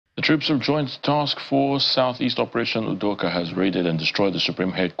Troops of Joint Task Force Southeast Operation Udoka has raided and destroyed the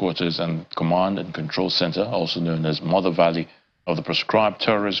Supreme Headquarters and Command and Control Center, also known as Mother Valley, of the proscribed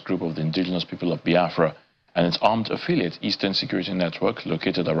terrorist group of the indigenous people of Biafra and its armed affiliate Eastern Security Network,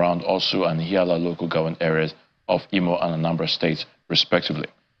 located around Osu and Hiala local government areas of Imo and Anambra states, respectively.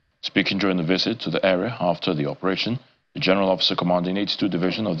 Speaking during the visit to the area after the operation, the General Officer commanding 82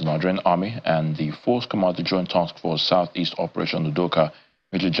 Division of the Nigerian Army and the Force Commander Joint Task Force Southeast Operation Udoka,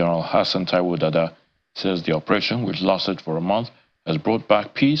 Major General Hassan Taiwo Dada, says the operation, which lasted for a month, has brought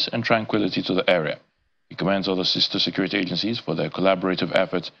back peace and tranquility to the area. He commends other sister security agencies for their collaborative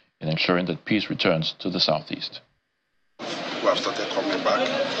efforts in ensuring that peace returns to the southeast. We have started coming back,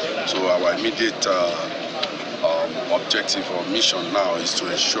 so our immediate objective or mission now is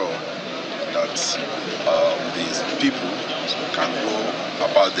to ensure that these people can go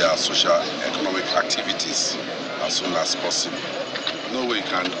about their social economic activities as soon as possible. No way you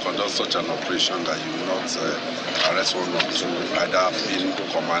can conduct such an operation that you will not arrest one or two, either being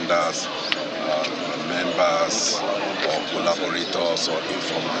commanders, members, or collaborators or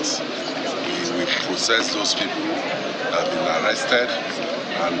informants. We process those people that have been arrested,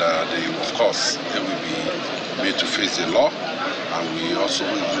 and of course, they will be made to face the law, and we also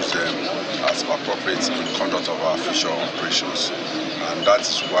use them as appropriate in conduct of our official operations. And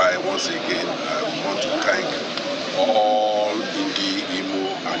that's why, once again, we want to thank all Indi, Imo,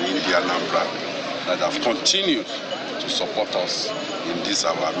 and Indi Anambra that have continued to support us in this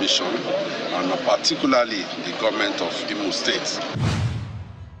our mission, and particularly the government of Imo State.